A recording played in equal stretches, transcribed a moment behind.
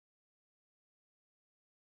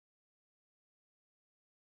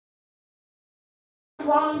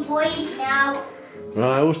1 point now.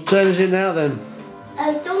 Right, whose turn is it now then?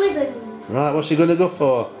 Sullivan's. Right, what's he going to go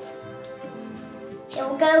for?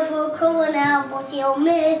 He'll go for a colour now, but he'll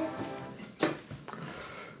miss.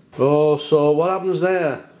 Oh, so what happens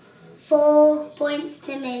there? 4 points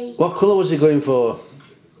to me. What colour was he going for?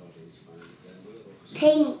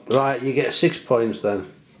 Pink. Right, you get 6 points then.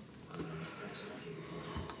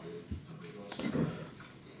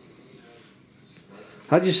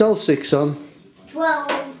 Had yourself 6 on?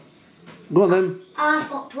 12. Go on then. I've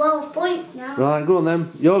got 12 points now. Right, go on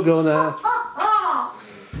then. Your go now.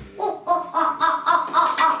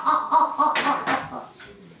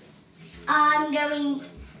 I'm going,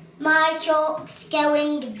 my chalk's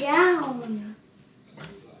going down.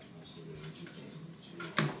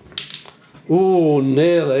 Oh,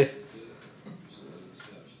 nearly.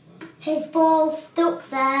 His ball's stuck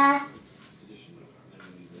there.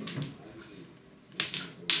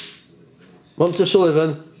 One to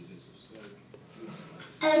Sullivan.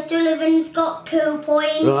 Sullivan's got 2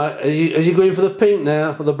 points. Right, is he going for the pink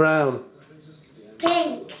now, or the brown?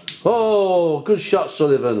 Pink. Oh, good shot,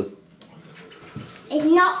 Sullivan. It's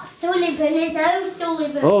not Sullivan, it's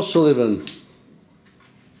O'Sullivan. O'Sullivan.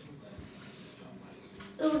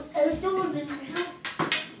 O'Sullivan.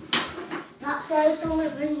 That's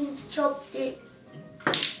O'Sullivan's chopstick.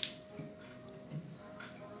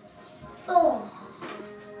 Oh.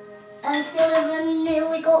 O'Sullivan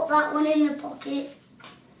nearly got that one in the pocket.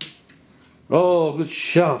 Oh, good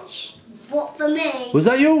shots. What for me? Was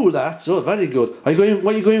that you, that? Oh, very good. Are you going?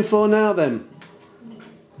 What are you going for now then?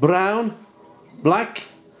 Brown? Black?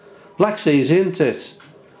 Black's easy, isn't it?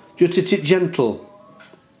 Just hit it gentle.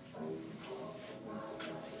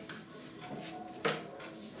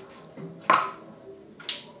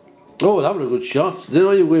 Oh, that was a good shot. Didn't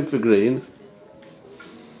know you were going for green.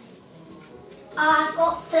 I've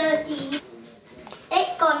got 13.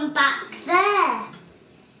 It gone back there.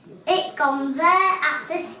 It gone there at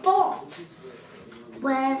the spot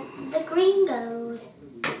where the green goes.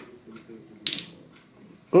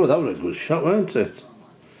 Oh, that was a good shot, wasn't it?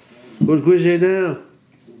 Who's Gwizzy now?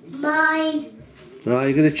 Mine. Right,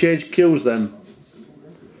 you're going to change cues then.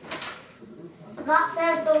 That's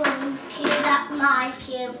O'Sullivan's cue, that's my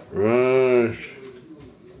cue. Right.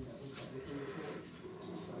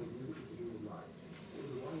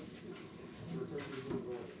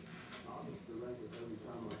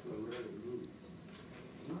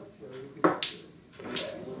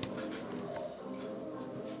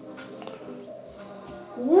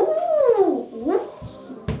 Ooh.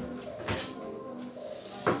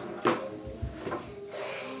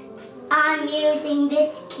 I'm using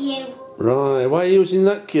this cue. Right, why are you using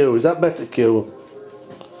that cue? Is that better cue?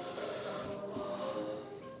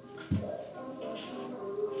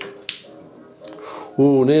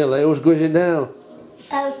 Oh, nearly. Who's Gwizzy now?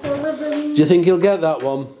 O'Sullivan. Do you think he'll get that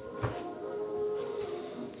one?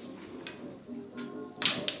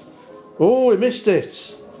 Oh, he missed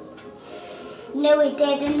it. No, he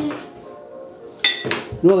didn't.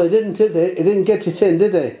 No, they didn't, did they? He didn't get it in,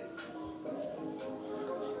 did he?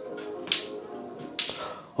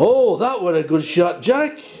 Oh, that were a good shot,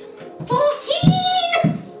 Jack.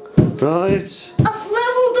 14! Right. I've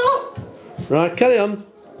leveled up. Right, carry on.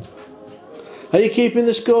 Are you keeping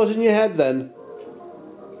the scores in your head then?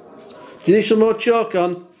 Do you need some more chalk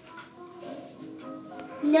on?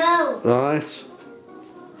 No. Right.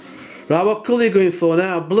 Right, what colour are you going for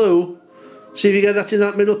now? Blue? See if you get that in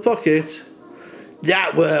that middle pocket.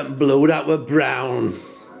 That weren't blue, that were brown.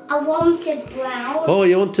 I wanted brown. Oh,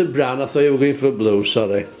 you wanted brown? I thought you were going for blue,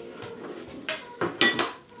 sorry.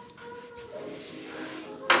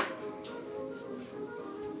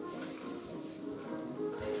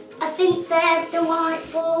 I think there's the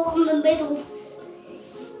white ball on the middle.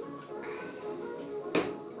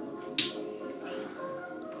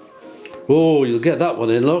 Oh, you'll get that one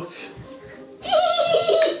in, look.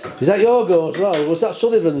 Is that your go as well? Was that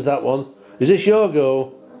Sullivan's, that one? Is this your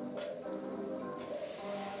go?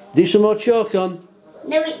 Do some more chalk on?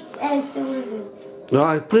 No, it's O'Sullivan.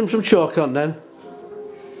 Right, put him some chalk on then.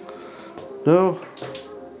 No?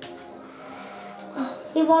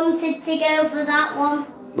 He wanted to go for that one.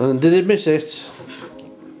 And did he miss it?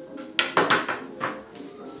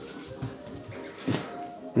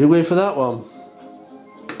 Are you waiting for that one?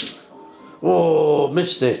 Oh,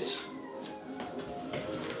 missed it.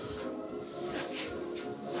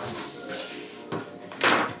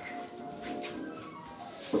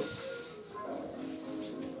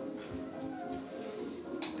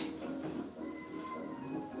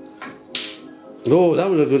 Oh, that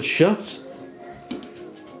was a good shot.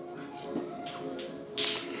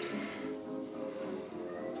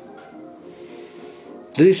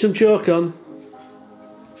 Do you need some chalk on?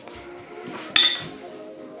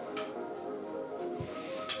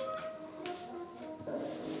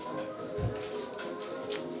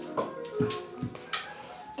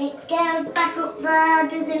 It goes back up there,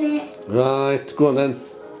 doesn't it? Right, go on then.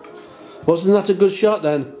 Wasn't that a good shot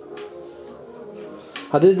then?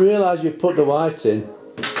 I didn't realise you put the white in.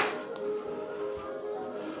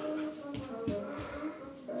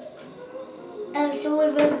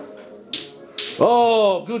 Sullivan.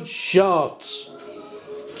 Oh, good shot.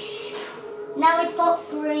 Now it's got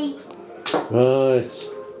 3. Right.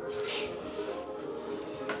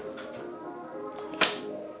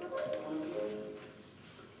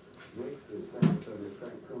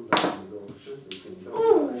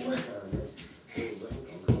 Ooh.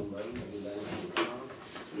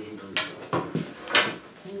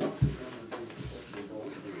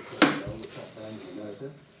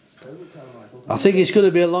 I think it's going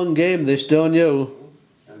to be a long game, this, don't you?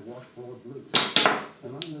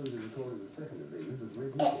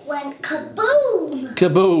 It went kaboom!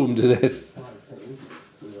 Kaboom, did it?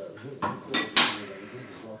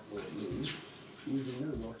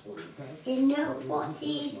 You know what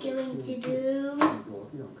he's going to do?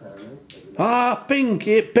 Ah, pink,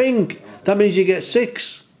 pink. That means you get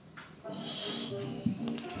 6.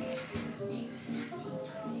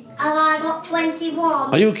 Have I got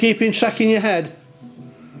 21? Are you keeping track in your head?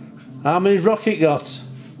 How many Rocket got?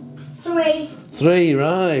 3. 3,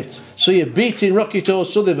 right. So you're beating Rocket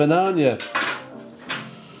O'Sullivan, aren't you?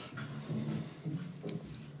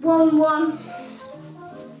 1-1.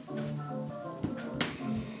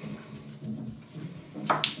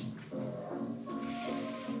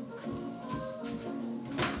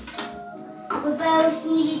 We both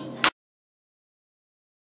need